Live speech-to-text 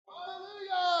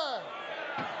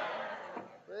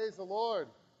the Lord.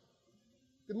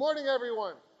 Good morning,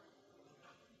 everyone.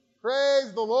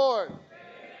 Praise the Lord.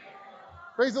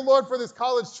 Praise the Lord for this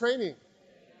college training.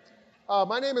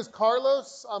 My name is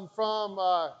Carlos. I'm from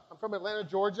Atlanta,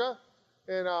 Georgia,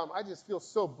 and I just feel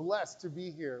so blessed to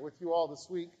be here with you all this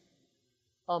week.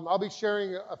 I'll be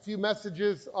sharing a few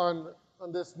messages on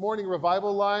this morning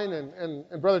revival line,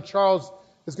 and Brother Charles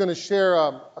is going to share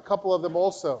a couple of them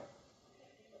also.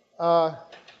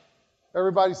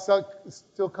 Everybody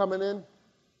still coming in?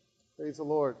 Praise the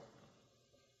Lord.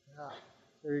 Yeah,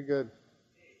 very good.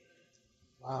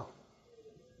 Wow.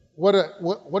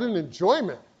 What an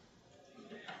enjoyment.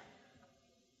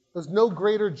 There's no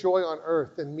greater joy on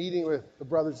earth than meeting with the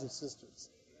brothers and sisters.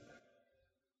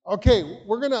 Okay,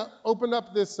 we're going to open up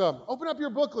your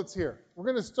booklets here. We're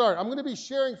going to start. I'm going to be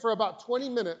sharing for about 20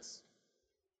 minutes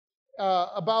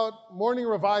about morning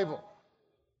revival.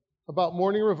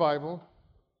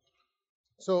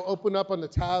 So open up on the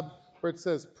tab where it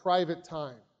says private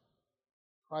time.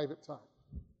 Private time.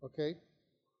 Okay?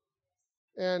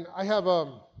 And I have,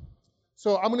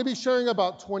 so I'm going to be sharing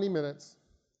about 20 minutes.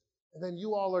 And then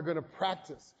you all are going to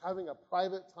practice having a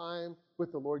private time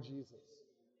with the Lord Jesus.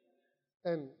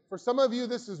 And for some of you,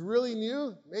 this is really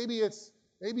new. Maybe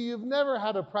you've never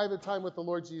had a private time with the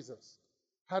Lord Jesus.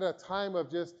 Had a time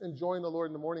of just enjoying the Lord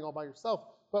in the morning all by yourself.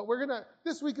 But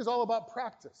this week is all about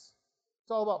practice. It's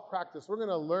all about practice. We're going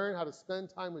to learn how to spend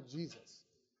time with Jesus.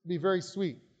 It'll be very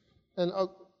sweet. And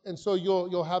so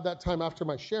you'll have that time after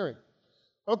my sharing.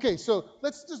 Okay, so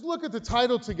let's just look at the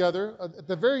title together. At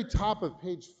the very top of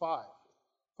page 5.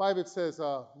 5, it says,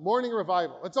 Morning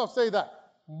Revival. Let's all say that.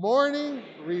 Morning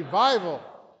Revival.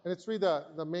 And let's read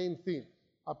the main theme.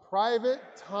 A private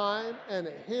time and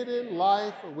a hidden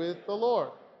life with the Lord.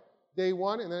 Day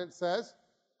 1, and then it says,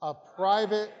 a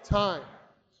private time.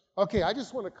 Okay, I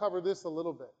just want to cover this a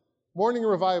little bit. Morning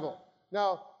revival.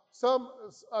 Now, a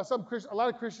lot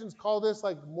of Christians call this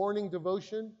like morning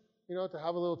devotion, to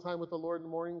have a little time with the Lord in the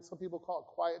morning. Some people call it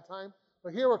quiet time.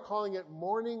 But here we're calling it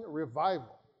morning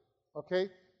revival. Okay?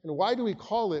 And why do we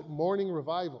call it morning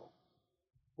revival?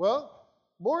 Well,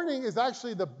 morning is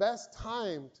actually the best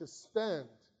time to spend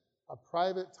a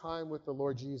private time with the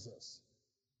Lord Jesus.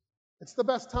 It's the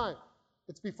best time.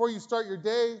 It's before you start your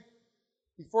day,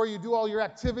 before you do all your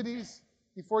activities,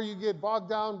 before you get bogged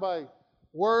down by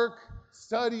work,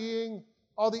 studying,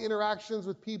 all the interactions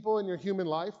with people in your human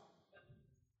life.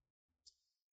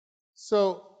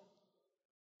 So,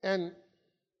 and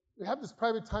we have this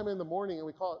private time in the morning, and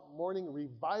we call it morning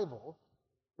revival.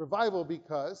 Revival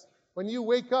because when you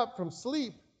wake up from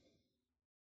sleep,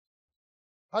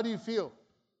 how do you feel?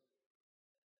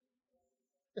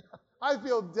 I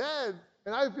feel dead,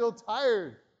 and I feel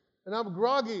tired, and I'm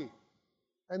groggy.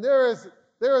 And there is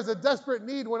a desperate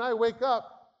need when I wake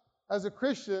up as a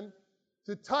Christian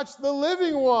to touch the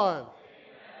living one,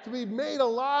 to be made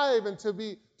alive, and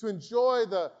to enjoy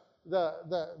the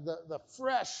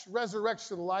fresh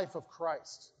resurrection life of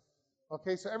Christ.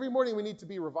 Okay, so every morning we need to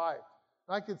be revived.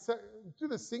 And I could say through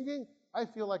the singing, I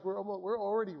feel like we're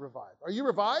already revived. Are you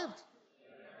revived?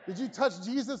 Did you touch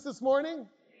Jesus this morning?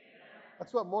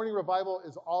 That's what morning revival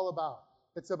is all about.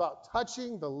 It's about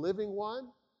touching the living one,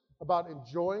 about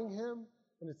enjoying him,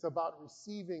 and it's about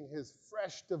receiving his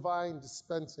fresh divine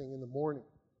dispensing in the morning.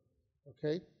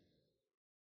 Okay?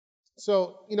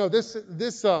 So,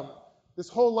 this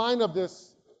whole line of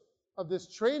this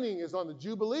training is on the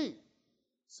Jubilee.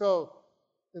 So,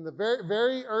 in the very,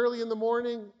 very early in the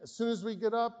morning, as soon as we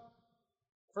get up,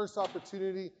 first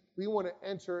opportunity, we want to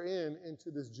enter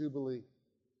into this Jubilee.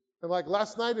 And like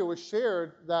last night, it was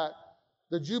shared that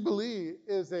the Jubilee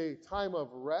is a time of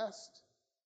rest.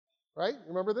 Right?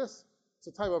 Remember this? It's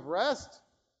a time of rest,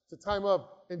 it's a time of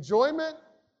enjoyment,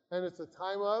 and it's a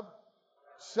time of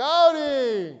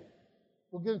shouting.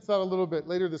 We'll get into that a little bit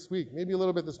later this week, maybe a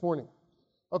little bit this morning.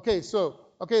 Okay,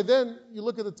 then you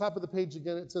look at the top of the page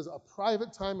again. It says, a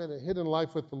private time and a hidden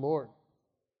life with the Lord.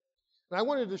 And I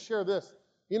wanted to share this.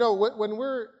 When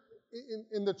we're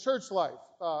in the church life,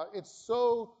 it's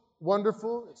so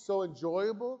wonderful, it's so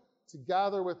enjoyable to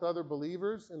gather with other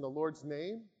believers in the Lord's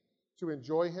name, to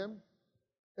enjoy him.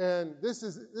 And this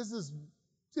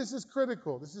is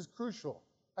critical. This is crucial.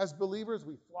 As believers,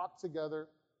 we flock together,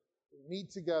 we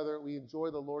meet together, we enjoy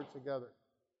the Lord together.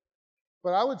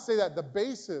 But I would say that the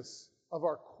basis of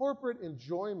our corporate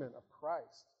enjoyment of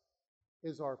Christ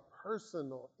is our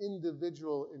personal,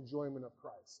 individual enjoyment of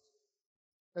Christ.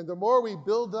 And the more we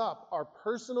build up our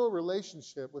personal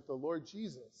relationship with the Lord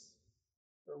Jesus,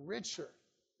 the richer,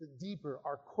 the deeper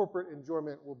our corporate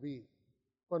enjoyment will be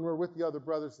when we're with the other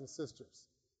brothers and sisters.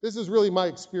 This is really my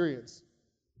experience.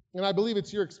 And I believe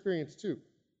it's your experience too.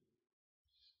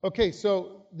 Okay,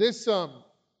 so this, I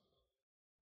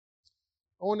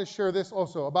want to share this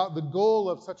also about the goal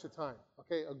of such a time.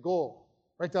 Okay, a goal.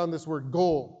 Write down this word,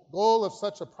 goal. Goal of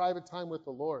such a private time with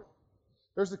the Lord.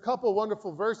 There's a couple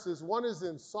wonderful verses. One is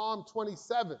in Psalm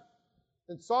 27.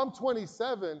 In Psalm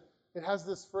 27, it has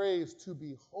this phrase, to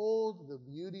behold the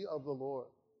beauty of the Lord.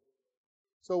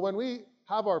 So when we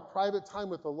have our private time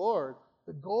with the Lord,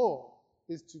 the goal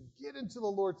is to get into the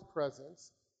Lord's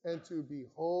presence and to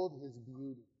behold his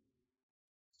beauty.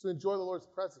 To enjoy the Lord's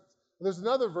presence. And there's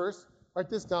another verse,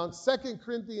 write this down, 2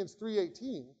 Corinthians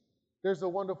 3:18. There's a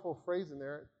wonderful phrase in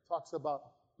there. It talks about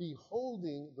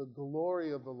beholding the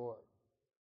glory of the Lord.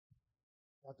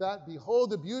 Got that?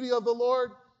 Behold the beauty of the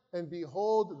Lord and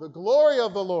behold the glory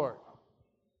of the Lord.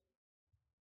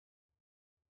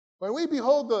 When we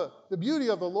behold the beauty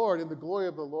of the Lord and the glory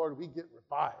of the Lord, we get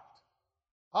revived.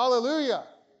 Hallelujah.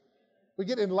 We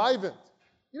get enlivened.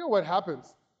 You know what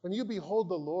happens? When you behold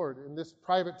the Lord in this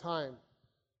private time,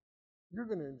 you're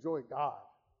going to enjoy God.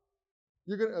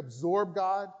 You're going to absorb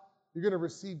God. You're going to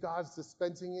receive God's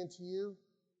dispensing into you.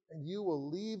 And you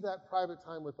will leave that private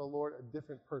time with the Lord a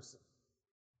different person.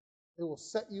 It will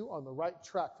set you on the right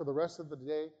track for the rest of the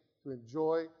day to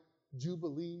enjoy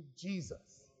Jubilee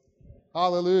Jesus.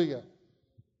 Hallelujah.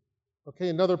 Okay,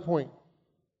 another point.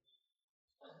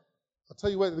 I'll tell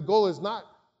you what, the goal is not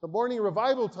the morning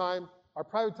revival time, our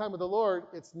private time with the Lord.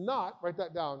 It's not, write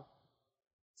that down,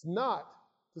 it's not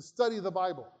to study the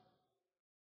Bible.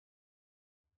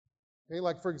 Okay,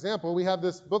 like for example, we have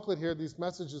this booklet here. These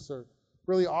messages are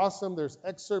really awesome. There's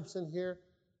excerpts in here.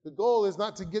 The goal is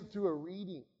not to get through a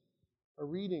reading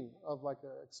of like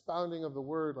an expounding of the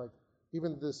word, like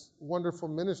even this wonderful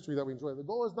ministry that we enjoy. The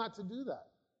goal is not to do that.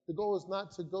 The goal is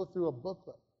not to go through a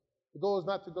booklet. The goal is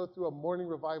not to go through a morning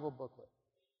revival booklet.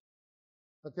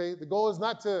 Okay? The goal is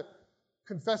not to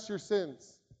confess your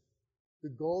sins. The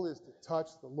goal is to touch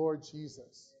the Lord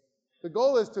Jesus. The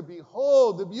goal is to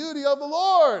behold the beauty of the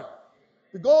Lord.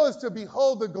 The goal is to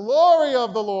behold the glory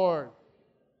of the Lord.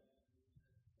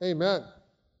 Amen.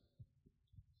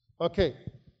 Okay,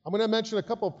 I'm going to mention a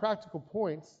couple of practical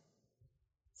points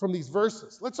from these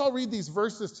verses. Let's all read these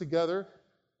verses together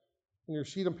in your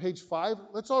sheet on page 5.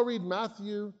 Let's all read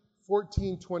Matthew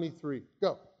 14:23.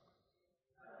 Go.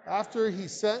 After he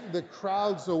sent the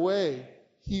crowds away,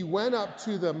 he went up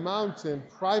to the mountain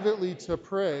privately to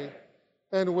pray,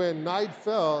 and when night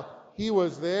fell, he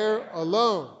was there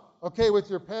alone. Okay, with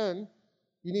your pen,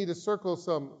 you need to circle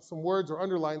some words or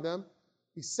underline them.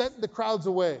 He sent the crowds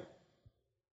away.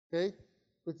 Okay,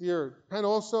 with your pen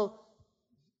also,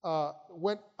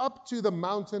 went up to the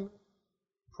mountain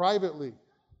privately.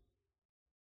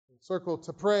 Circle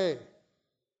to pray.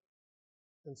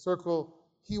 And circle,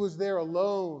 he was there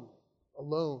alone.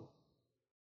 Alone.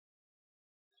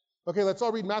 Okay, let's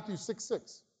all read Matthew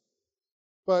 6:6.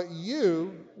 But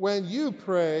you, when you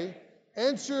pray,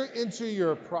 enter into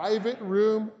your private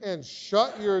room and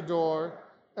shut your door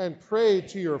and pray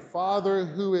to your Father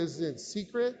who is in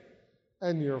secret,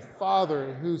 and your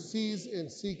Father who sees in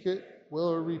secret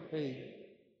will repay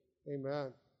you.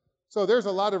 Amen. So there's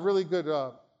a lot of really good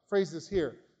phrases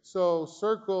here. So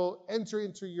circle, enter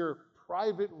into your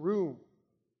private room.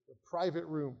 The private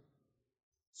room.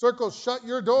 Circle, shut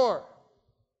your door.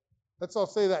 Let's all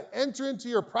say that. Enter into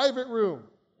your private room.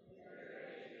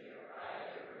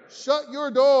 Shut your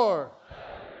door.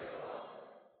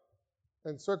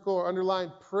 And circle or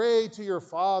underline, pray to your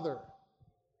Father.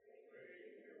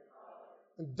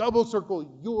 And double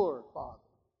circle, your Father.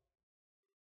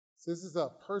 So this is a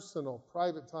personal,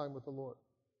 private time with the Lord,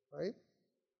 right?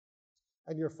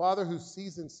 And your Father who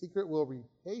sees in secret will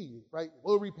repay you, right?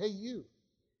 Will repay you.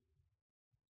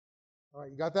 All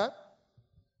right, you got that?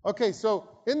 Okay, so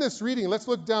in this reading, let's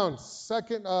look down.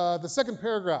 The second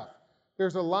paragraph.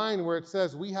 There's a line where it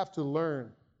says, we have to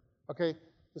learn. Okay,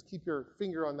 just keep your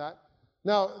finger on that.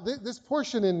 Now, this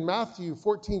portion in Matthew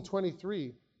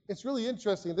 14:23, it's really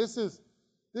interesting. This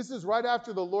is right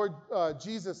after the Lord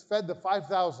Jesus fed the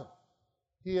 5,000.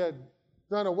 He had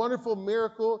done a wonderful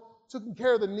miracle, taking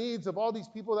care of the needs of all these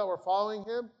people that were following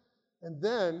him. And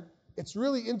then, it's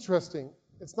really interesting.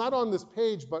 It's not on this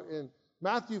page, but in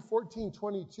Matthew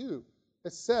 14:22,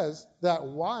 it says that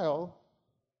while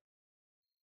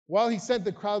he sent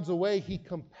the crowds away, he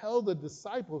compelled the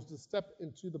disciples to step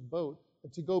into the boat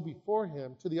and to go before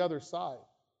him to the other side.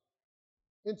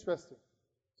 Interesting.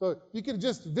 So you can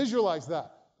just visualize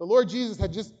that. The Lord Jesus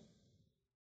had just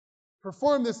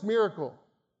performed this miracle.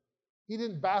 He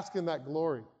didn't bask in that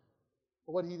glory.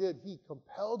 But what he did, he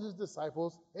compelled his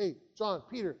disciples, hey, John,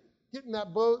 Peter, get in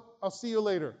that boat. I'll see you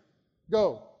later.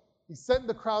 Go. He sent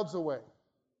the crowds away.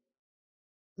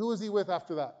 Who was he with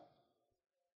after that?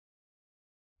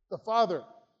 the Father.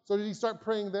 So did he start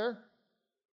praying there?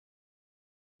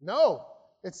 No.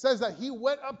 It says that he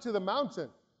went up to the mountain.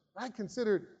 I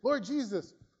considered, Lord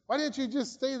Jesus, why didn't you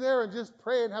just stay there and just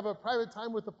pray and have a private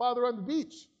time with the Father on the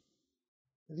beach?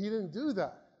 And he didn't do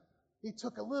that. He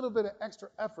took a little bit of extra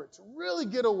effort to really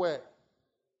get away.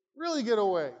 Really get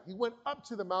away. He went up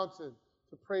to the mountain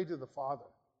to pray to the Father.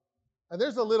 And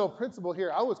there's a little principle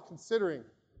here I was considering.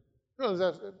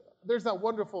 There's that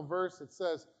wonderful verse that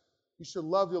says, you should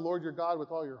love the Lord your God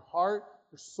with all your heart,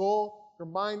 your soul, your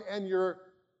mind, and your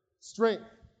strength.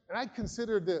 And I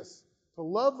considered this, to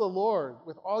love the Lord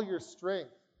with all your strength.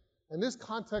 In this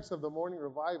context of the morning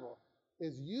revival,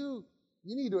 is you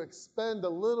need to expend a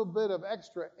little bit of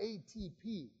extra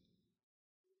ATP.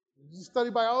 You study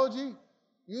biology?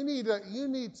 You need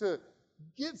to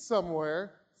get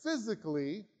somewhere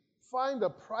physically, find a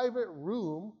private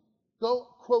room,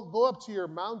 go up to your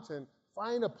mountain,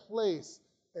 find a place,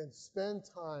 and spend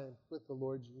time with the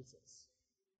Lord Jesus.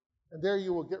 And there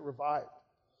you will get revived.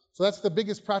 So that's the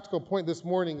biggest practical point this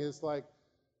morning is like,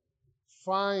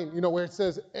 find, where it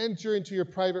says, enter into your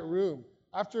private room.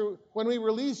 When we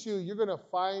release you, you're going to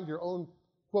find your own,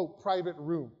 quote, private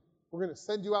room. We're going to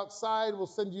send you outside. We'll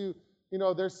send you,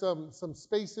 there's some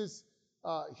spaces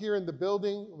here in the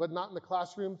building, but not in the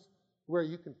classrooms, where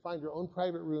you can find your own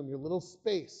private room, your little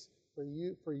space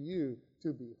for you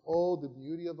to behold the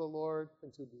beauty of the Lord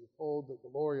and to behold the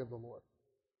glory of the Lord.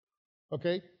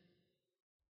 Okay?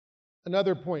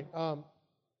 Another point. Well,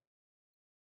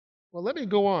 let me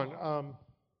go on.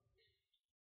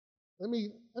 Let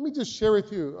me just share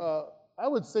with you. I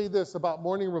would say this about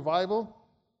morning revival.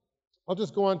 I'll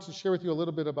just go on to share with you a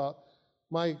little bit about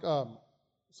my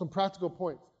some practical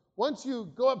points. Once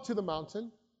you go up to the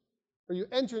mountain, or you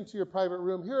enter into your private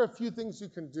room, here are a few things you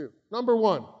can do. Number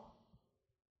one,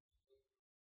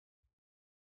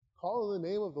 call on the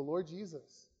name of the Lord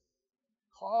Jesus.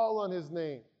 Call on his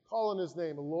name. Call on his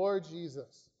name, Lord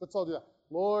Jesus. Let's all do that.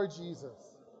 Lord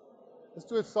Jesus. Let's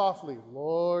do it softly.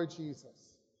 Lord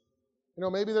Jesus.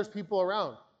 Maybe there's people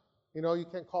around. You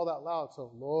can't call that loud.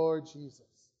 So, Lord Jesus.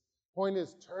 Point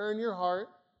is, turn your heart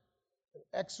and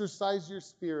exercise your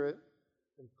spirit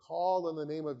and call on the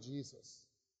name of Jesus.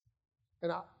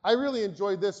 And I really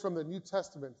enjoyed this from the New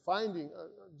Testament, finding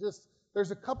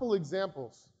there's a couple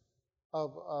examples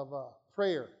of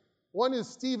prayer. One is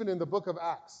Stephen in the book of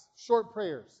Acts, short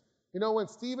prayers. When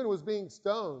Stephen was being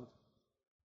stoned,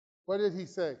 what did he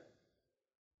say?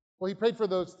 Well, he prayed for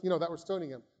those, that were stoning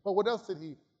him. But what else did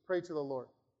he pray to the Lord?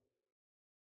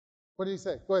 What did he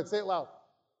say? Go ahead, say it loud.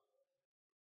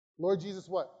 Lord Jesus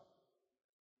what?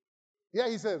 Yeah,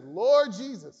 he said, Lord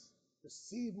Jesus,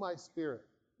 receive my spirit.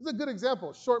 This is a good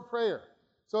example, short prayer.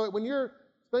 So when you're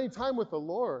spending time with the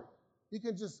Lord, you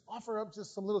can just offer up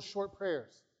just some little short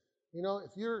prayers.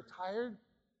 If you're tired,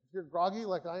 if you're groggy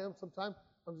like I am sometimes,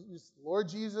 I'm just, Lord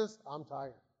Jesus, I'm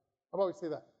tired. How about we say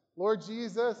that? Lord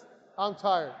Jesus, I'm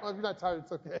tired. Well, if you're not tired,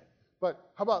 it's okay.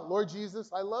 But how about, Lord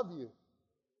Jesus, I love you.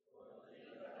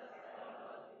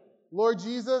 Lord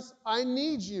Jesus, I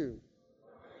need you.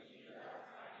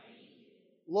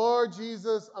 Lord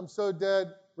Jesus, I'm so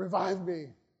dead, revive me.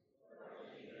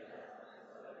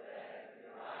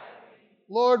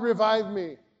 Lord, revive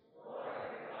me.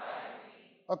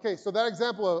 Okay, so that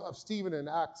example of Stephen in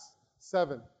Acts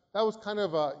 7, that was kind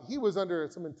of, he was under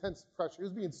some intense pressure. He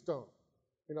was being stoned,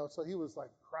 so he was like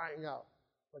crying out,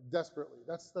 like desperately.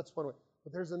 That's one way.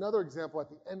 But there's another example at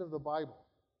the end of the Bible,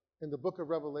 in the book of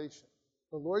Revelation.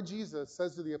 The Lord Jesus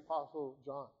says to the Apostle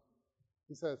John,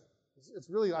 he says, it's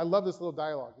really, I love this little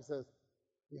dialogue. He says,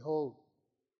 behold,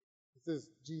 this is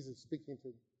Jesus speaking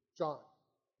to John,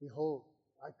 behold,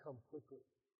 I come quickly.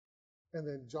 And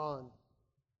then John,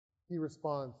 he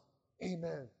responds,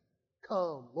 amen.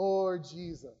 Come, Lord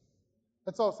Jesus.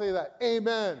 Let's all say that.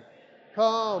 Amen.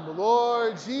 Come,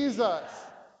 Lord Jesus.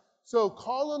 So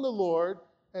call on the Lord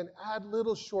and add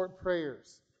little short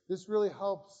prayers. This really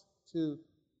helps to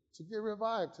get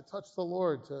revived, to touch the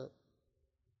Lord, to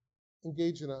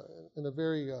engage in a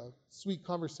very sweet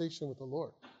conversation with the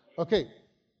Lord. Okay,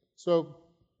 so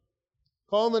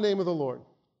call on the name of the Lord.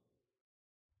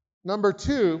 Number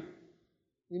 2,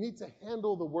 you need to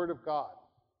handle the Word of God.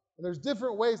 And there's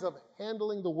different ways of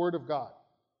handling the Word of God.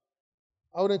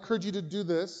 I would encourage you to do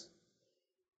this.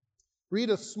 Read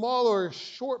a small or a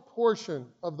short portion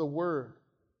of the Word.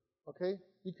 Okay?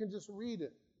 You can just read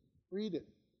it. Read it.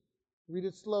 Read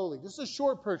it slowly. Just a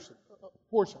short portion.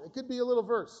 It could be a little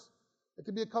verse. It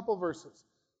could be a couple verses.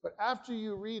 But after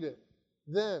you read it,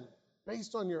 then,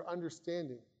 based on your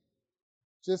understanding,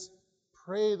 just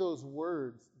pray those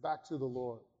words back to the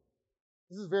Lord.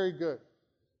 This is very good.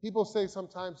 People say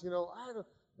sometimes, I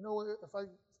don't, if I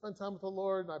spend time with the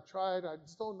Lord, and I've tried. I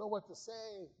just don't know what to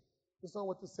say. Just don't know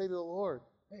what to say to the Lord.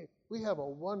 Hey, we have a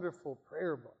wonderful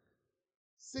prayer book.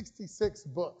 66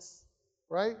 books,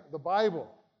 right? The Bible,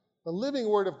 the living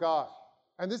Word of God.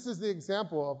 And this is the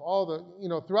example of all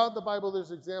the, throughout the Bible there's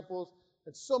examples,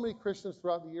 and so many Christians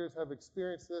throughout the years have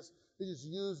experienced this. They just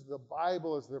use the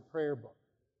Bible as their prayer book.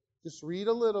 Just read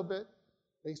a little bit,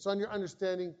 based on your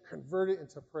understanding, convert it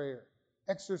into prayer.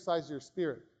 Exercise your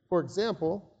spirit. For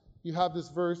example, you have this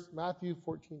verse, Matthew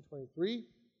 14:23.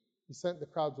 He sent the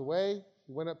crowds away.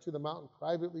 He went up to the mountain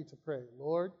privately to pray.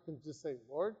 Lord, you can just say,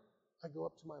 Lord, I go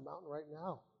up to my mountain right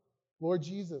now. Lord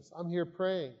Jesus, I'm here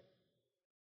praying.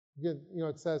 Again,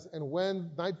 it says, and when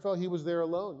night fell, he was there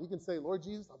alone. You can say, Lord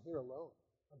Jesus, I'm here alone.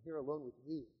 I'm here alone with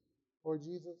you. Lord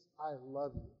Jesus, I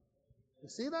love you. You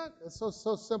see that? It's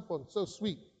so simple and so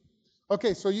sweet.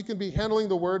 Okay, so you can be handling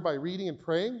the word by reading and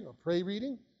praying, or pray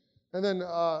reading. And then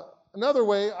another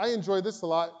way, I enjoy this a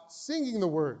lot, singing the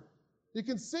word. You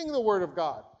can sing the word of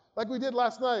God, like we did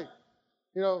last night.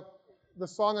 The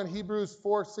song on Hebrews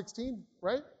 4:16,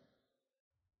 right?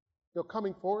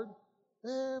 Coming forward.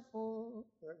 Therefore,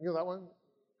 that one?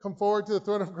 Come forward to the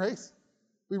throne of grace.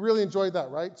 We really enjoyed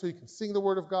that, right? So you can sing the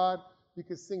word of God. You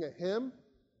can sing a hymn.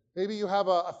 Maybe you have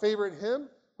a favorite hymn.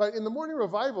 But in the morning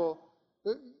revival,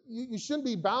 you shouldn't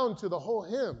be bound to the whole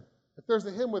hymn. If there's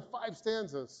a hymn with 5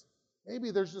 stanzas,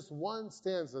 maybe there's just one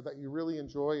stanza that you really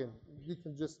enjoy, and you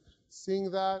can just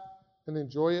sing that and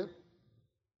enjoy it.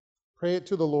 Pray it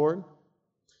to the Lord.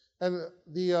 And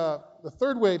the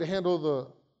third way to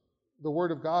handle the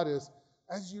Word of God is,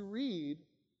 as you read,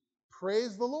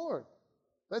 praise the Lord.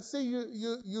 Let's say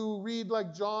you read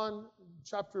like John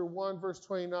chapter 1, verse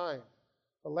 29,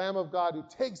 the Lamb of God who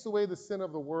takes away the sin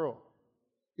of the world.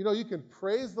 You can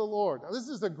praise the Lord. Now, this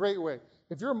is a great way.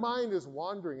 If your mind is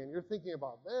wandering and you're thinking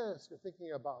about this, you're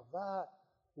thinking about that,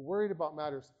 you're worried about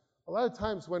matters, a lot of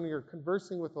times when you're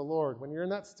conversing with the Lord, when you're in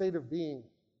that state of being,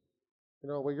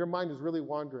 where your mind is really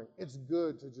wandering, it's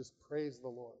good to just praise the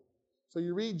Lord. So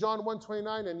you read John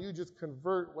 1:29 and you just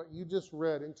convert what you just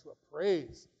read into a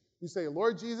praise. You say,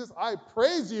 Lord Jesus, I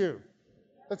praise you.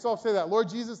 Let's all say that. Lord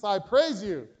Jesus, I praise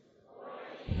you.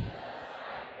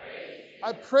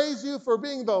 I praise you for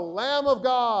being the Lamb of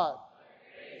God.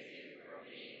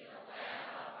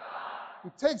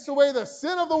 Who takes away the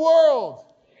sin of the world.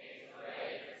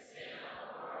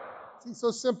 See,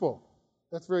 so simple.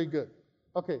 That's very good.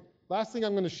 Okay, last thing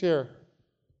I'm going to share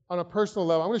on a personal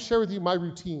level. I'm going to share with you my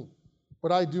routine,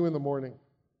 what I do in the morning.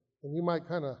 And you might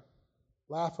kind of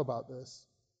laugh about this.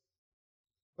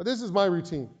 But this is my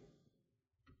routine.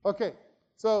 Okay,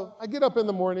 so I get up in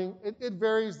the morning. It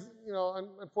varies,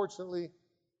 unfortunately,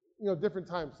 different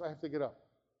times I have to get up.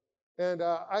 And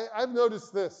I've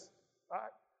noticed this.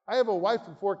 I have a wife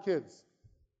and 4 kids.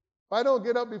 If I don't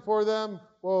get up before them,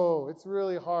 it's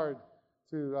really hard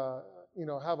to,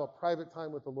 have a private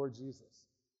time with the Lord Jesus.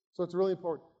 So it's really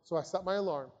important. So I set my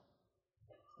alarm.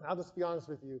 And I'll just be honest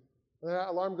with you. When that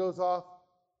alarm goes off,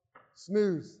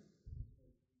 snooze.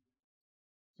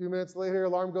 A few minutes later,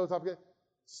 alarm goes off again,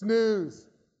 snooze.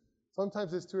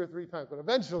 Sometimes it's 2 or 3 times, but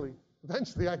eventually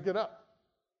I get up.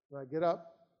 When I get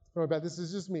up from my bed, this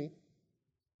is just me.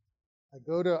 I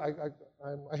go to,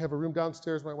 I have a room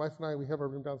downstairs. My wife and I, we have our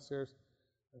room downstairs.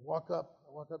 I walk up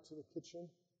to the kitchen.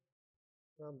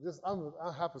 And I'm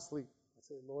half asleep. I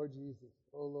say, Lord Jesus,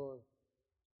 oh Lord,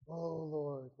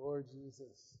 Lord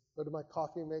Jesus. Go to my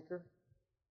coffee maker,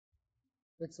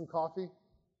 make some coffee.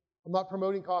 I'm not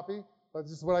promoting coffee, but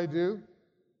this is what I do.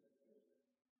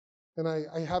 And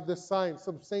I have this sign.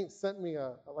 Some saint sent me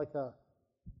a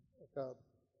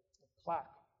plaque,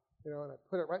 and I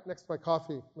put it right next to my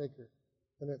coffee maker.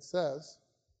 And it says,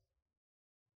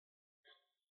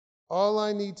 all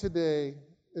I need today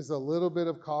is a little bit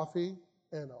of coffee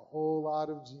and a whole lot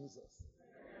of Jesus.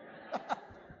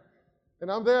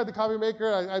 And I'm there at the coffee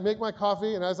maker. I make my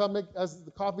coffee, and as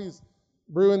the coffee's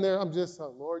brewing there, I'm just,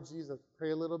 Lord Jesus, pray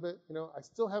a little bit. I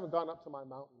still haven't gone up to my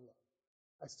mountain yet.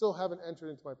 I still haven't entered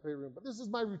into my prayer room, but this is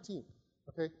my routine,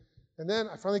 okay? And then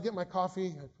I finally get my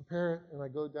coffee, I prepare it, and I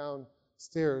go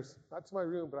downstairs, not to my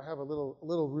room, but I have a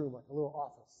little room, like a little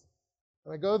office.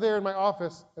 And I go there in my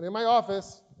office, and in my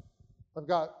office, I've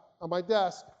got on my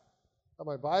desk, I've got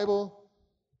my Bible,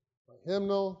 my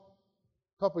hymnal,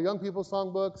 a couple young people's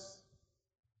songbooks,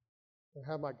 and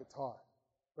I have my guitar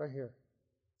right here.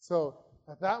 So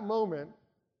at that moment,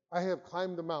 I have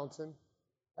climbed the mountain.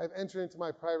 I've entered into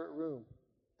my private room.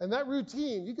 And that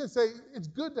routine, you can say it's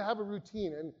good to have a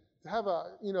routine and to have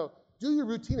do your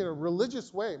routine in a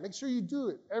religious way. Make sure you do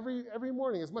it every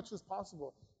morning as much as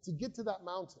possible to get to that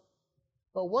mountain.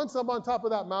 But once I'm on top of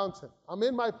that mountain, I'm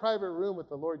in my private room with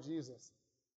the Lord Jesus.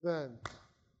 then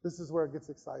this is where it gets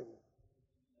exciting.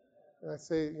 And I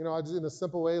say, I just in a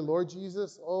simple way, Lord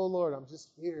Jesus, oh Lord, I'm just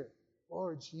here.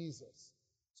 Lord Jesus.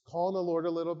 Just calling the Lord a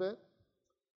little bit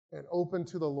and open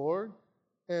to the Lord.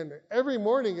 And every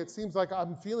morning it seems like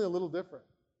I'm feeling a little different.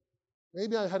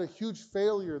 Maybe I had a huge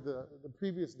failure the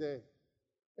previous day.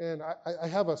 And I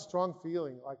have a strong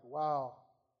feeling like, wow,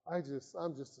 I'm just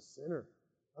a sinner.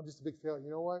 I'm just a big failure. You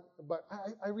know what? But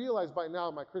I realize by now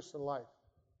in my Christian life,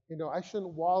 I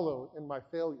shouldn't wallow in my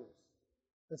failures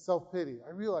and self-pity.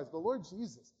 I realize the Lord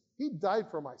Jesus, He died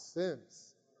for my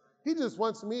sins. He just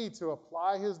wants me to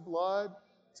apply His blood,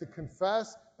 to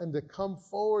confess, and to come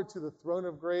forward to the throne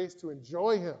of grace to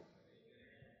enjoy Him.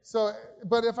 So,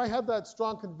 but if I have that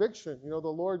strong conviction, the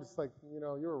Lord is like,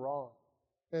 you're wrong.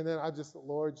 And then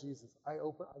Lord Jesus, I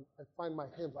find my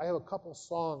hymns. I have a couple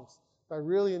songs that I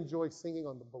really enjoy singing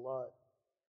on the blood.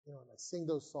 And I sing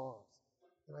those songs.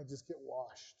 And I just get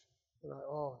washed. And I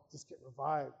just get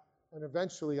revived. And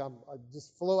eventually I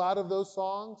just flow out of those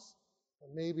songs.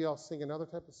 And maybe I'll sing another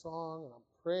type of song. And I'm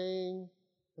praying.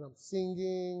 And I'm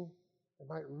singing.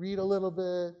 I might read a little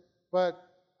bit. But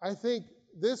I think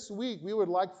this week we would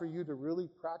like for you to really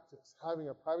practice having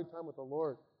a private time with the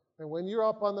Lord. And when you're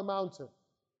up on the mountain,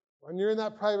 when you're in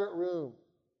that private room,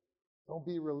 don't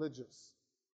be religious.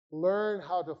 Learn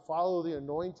how to follow the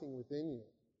anointing within you.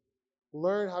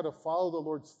 Learn how to follow the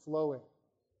Lord's flowing.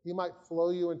 He might flow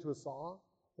you into a song.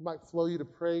 He might flow you to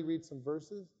pray, read some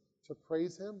verses, to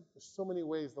praise Him. There's so many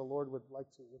ways the Lord would like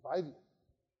to revive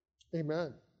you.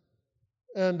 Amen.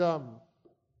 And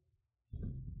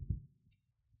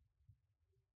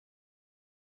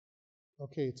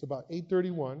okay, it's about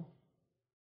 8:31.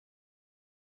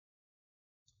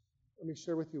 Let me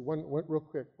share with you one real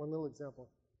quick, one little example.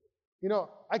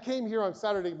 I came here on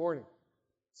Saturday morning,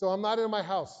 so I'm not in my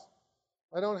house.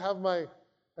 I don't have my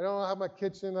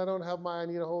kitchen. I don't have I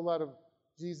need a whole lot of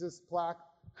Jesus plaque.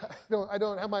 I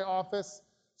don't have my office.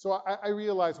 So I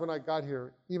realized when I got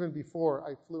here, even before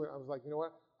I flew in, I was like, you know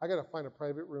what? I got to find a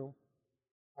private room.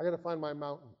 I got to find my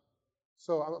mountain.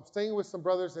 So I'm staying with some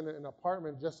brothers in an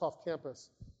apartment just off campus.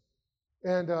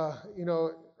 And,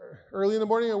 early in the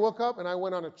morning I woke up and I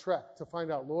went on a trek to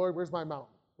find out, Lord, where's my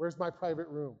mountain? Where's my private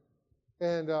room?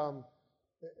 And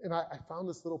I found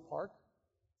this little park.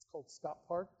 It's called Scott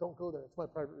Park. Don't go there. It's my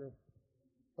private room.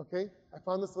 Okay? I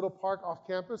found this little park off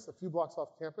campus, a few blocks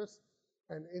off campus.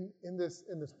 And in this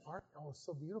park, it was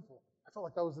so beautiful. I felt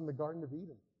like I was in the Garden of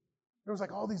Eden. There was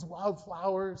like all these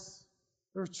wildflowers.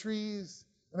 There were trees.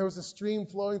 And there was a stream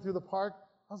flowing through the park.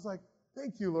 I was like,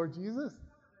 thank you, Lord Jesus.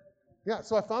 Yeah,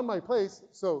 so I found my place.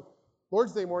 So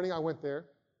Lord's Day morning, I went there.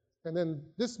 And then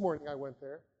this morning, I went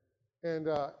there. And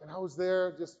I was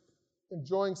there just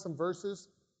enjoying some verses.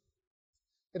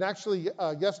 And actually,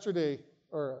 yesterday,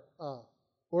 or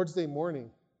Lord's Day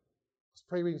morning,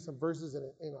 I was reading some verses in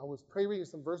it. And I was reading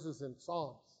some verses in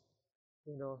Psalms.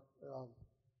 It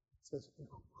says,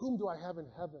 whom do I have in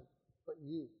heaven but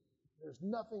you? There's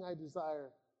nothing I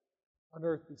desire on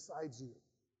earth besides you.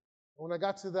 And when I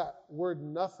got to that word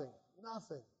nothing,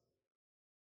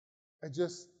 I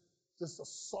just a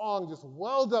song just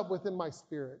welled up within my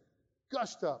spirit,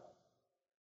 gushed up.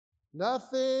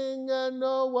 Nothing and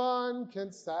no one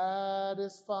can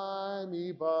satisfy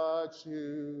me but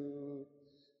you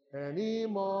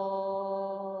anymore.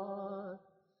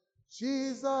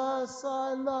 Jesus,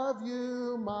 I love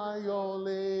you, my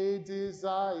only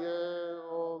desire,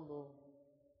 oh Lord.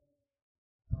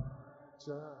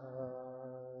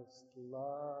 Just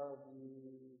love you.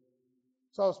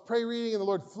 So I was reading, and the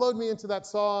Lord flowed me into that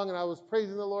song, and I was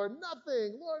praising the Lord.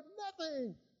 Nothing, Lord,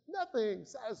 nothing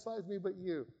satisfies me but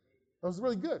you. That was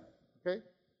really good. Okay,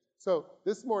 so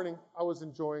this morning I was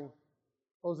enjoying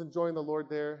the Lord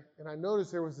there, and I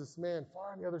noticed there was this man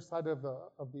far on the other side of the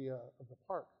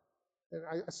park, and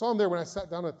I saw him there when I sat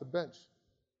down at the bench,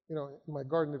 in my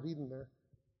Garden of Eden there,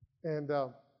 and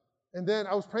then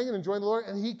I was praying and enjoying the Lord,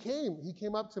 and he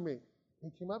came up to me.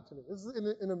 This is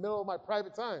in the middle of my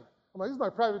private time. I'm like, this is my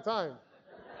private time.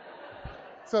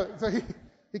 So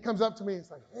he comes up to me.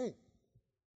 He's like, hey,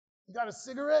 you got a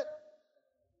cigarette?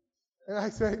 And I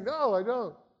say, no, I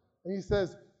don't. And he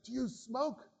says, do you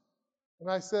smoke?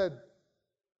 And I said,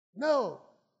 no,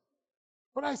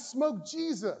 but I smoke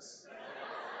Jesus.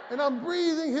 And I'm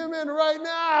breathing him in right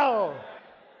now.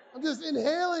 I'm just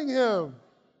inhaling him.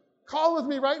 Call with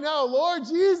me right now, Lord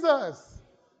Jesus.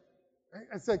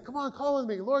 I said, come on, call with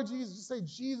me. Lord Jesus, just say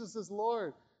Jesus is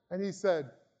Lord. And he said,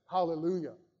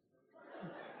 hallelujah.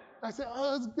 I said,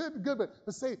 oh, that's good,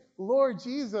 but say, Lord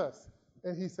Jesus.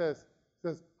 And he says,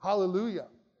 hallelujah.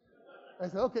 I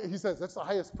said, okay. He says, that's the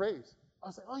highest praise. I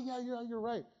was like, oh, yeah, you're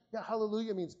right. Yeah,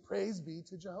 hallelujah means praise be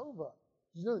to Jehovah.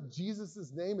 You know that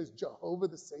Jesus' name is Jehovah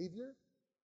the Savior?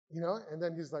 You know, and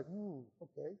then he's like,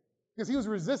 okay. Because he was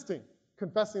resisting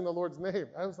confessing the Lord's name.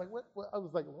 I was like, what? I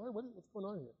was like, Lord, what's going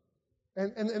on here?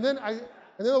 And then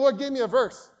the Lord gave me a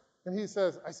verse. And he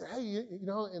says, I said, hey, you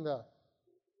know,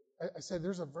 I said,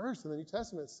 there's a verse in the New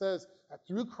Testament that says that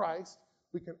through Christ,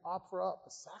 we can offer up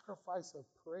a sacrifice of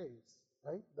praise,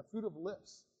 right? The fruit of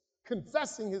lips,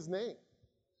 confessing his name.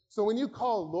 So when you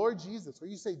call Lord Jesus, or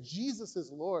you say Jesus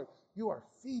is Lord, you are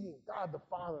feeding God the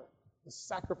Father the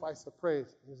sacrifice of praise.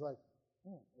 And he's like,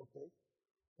 okay.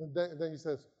 And then he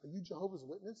says, are you Jehovah's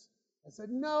Witness? I said,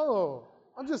 no,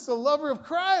 I'm just a lover of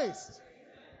Christ.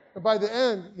 And by the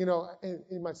end, you know,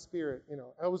 in my spirit, you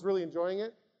know, I was really enjoying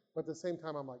it. But at the same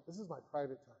time, I'm like, this is my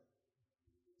private time.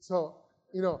 So,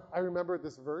 you know, I remember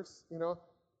this verse, you know,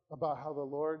 about how the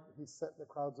Lord, he sent the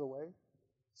crowds away.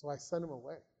 So I sent them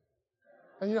away.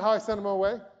 And you know how I sent them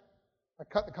away? I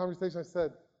cut the conversation. I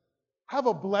said, have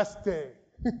a blessed day.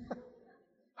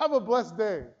 Have a blessed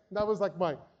day. And that was like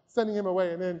my sending him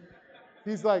away. And then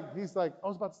he's like, I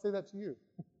was about to say that to you.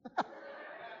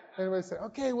 Anyway, I said,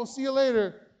 okay, we'll see you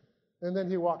later. And then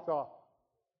he walked off.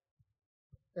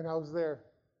 And I was there.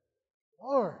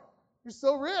 Lord, you're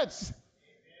so rich.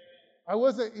 I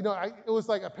wasn't, you know, it was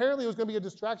like, apparently it was going to be a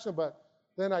distraction, but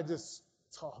then the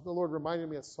Lord reminded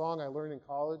me of a song I learned in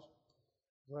college.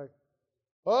 Like,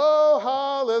 oh,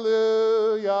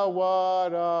 hallelujah,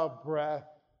 what a breath.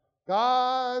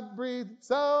 God breathed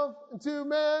himself into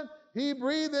man. He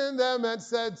breathed in them and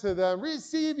said to them,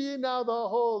 receive ye now the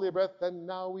holy breath. And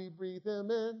now we breathe him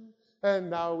in, and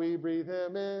now we breathe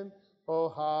him in. Oh,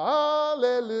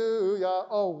 hallelujah,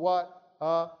 oh, what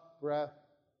a breath.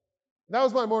 That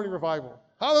was my morning revival.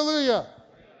 Hallelujah.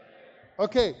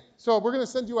 Okay, so we're going to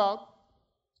send you out.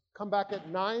 Come back at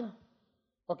 9,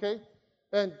 okay?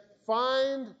 And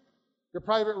find your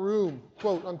private room,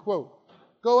 quote, unquote.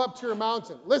 Go up to your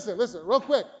mountain. Listen, real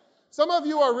quick. Some of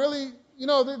you are really, you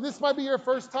know, this might be your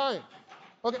first time.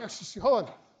 Okay, hold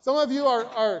on. Some of you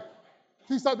are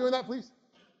please stop doing that, please.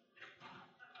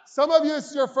 Some of you,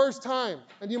 it's your first time,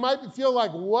 and you might feel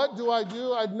like, what do I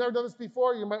do? I've never done this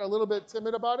before. You might be a little bit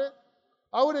timid about it.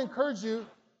 I would encourage you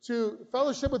to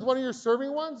fellowship with one of your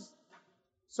serving ones,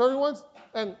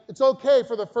 and it's okay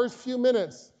for the first few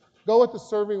minutes. Go with the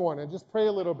serving one and just pray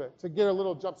a little bit to get a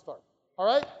little jump start. All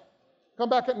right? Come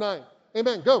back at 9.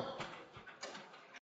 Amen. Go.